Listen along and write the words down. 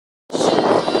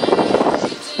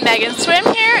Meghan Swim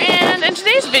here, and in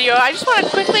today's video I just want to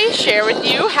quickly share with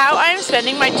you how I am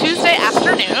spending my Tuesday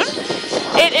afternoon.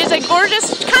 It is a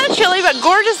gorgeous, kind of chilly but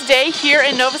gorgeous day here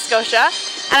in Nova Scotia,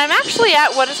 and I'm actually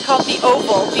at what is called the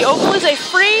Oval. The Oval is a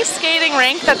free skating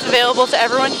rink that's available to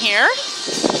everyone here,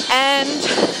 and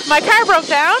my car broke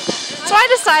down, so I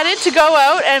decided to go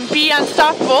out and be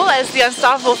unstoppable, as the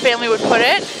Unstoppable family would put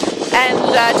it, and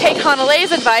take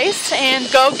Hanalei's advice and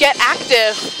go get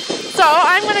active. So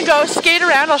I'm going to go skate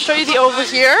around. I'll show you the Oval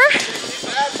here.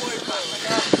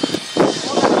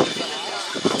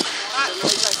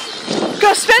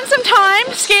 Go spend some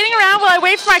time skating around while I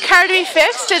wait for my car to be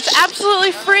fixed. It's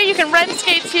absolutely free. You can rent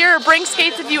skates here or bring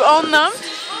skates if you own them.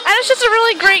 And it's just a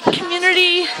really great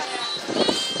community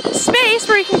space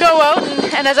where you can go out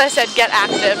and as I said, get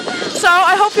active. So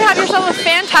I hope you have yourself a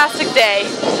fantastic day.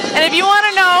 And if you want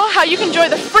to know how you can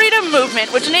join the freedom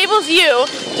movement, which enables you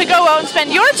to go out and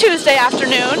spend your Tuesday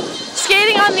afternoon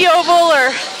skating on the Oval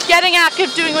or getting active,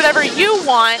 doing whatever you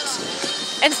want,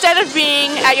 instead of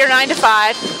being at your 9 to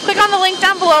 5, click on the link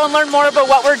down below and learn more about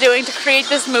what we're doing to create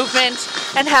this movement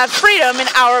and have freedom in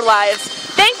our lives.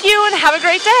 Thank you and have a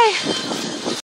great day.